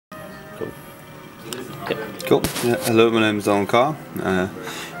Cool. Cool. Yeah, hello, my name is Donald Carr. We're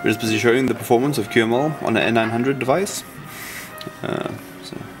just busy showing the performance of QML on an N900 device.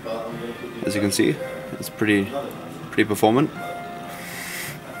 So, as you can see, it's pretty performant.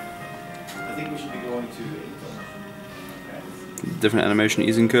 Different animation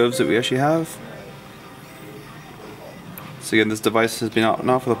easing curves that we actually have. So again, this device has been out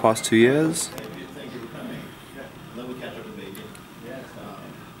now for the past 2 years.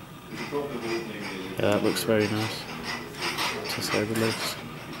 Yeah, that looks very nice, to say the least.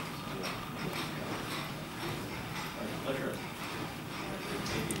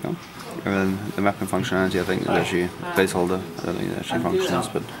 And then the mapping functionality, I think, is actually a placeholder. I don't think it actually functions,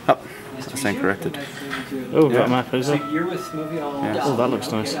 but I stand corrected. Oh, we've got a map, is it? Yeah. Oh, that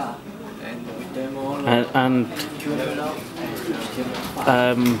looks nice.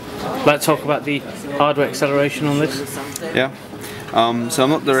 Let's talk about the hardware acceleration on this. Yeah. So I'm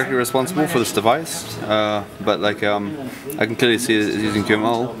not directly responsible for this device, but like I can clearly see it's using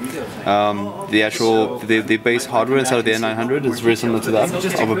QML. The actual the base hardware inside of the N900 is very similar to that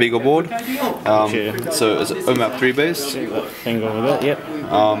of a Beagle Board. So it's OMAP 3 based. Thing over there, yep.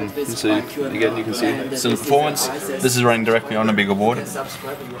 So again, you can see some performance. This is running directly on a Beagle Board. As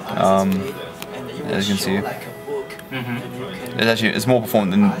you can see, it's more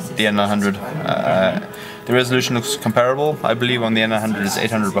performant than the N900. The resolution looks comparable. I believe on the N900 is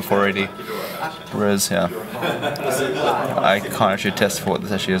 800 by 480, whereas I can't actually test for what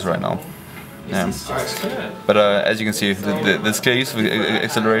this actually is right now. Yeah. But as you can see, there's clear use of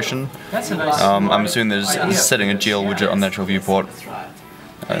acceleration. I'm assuming there's setting a GL widget on the actual viewport.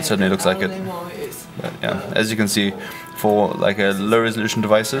 It certainly looks like it. But yeah, as you can see, for like low resolution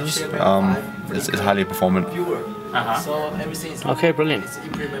devices, it's highly performant. Okay, brilliant.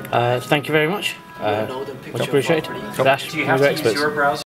 Thank you very much. Much appreciated. Dash, your experts.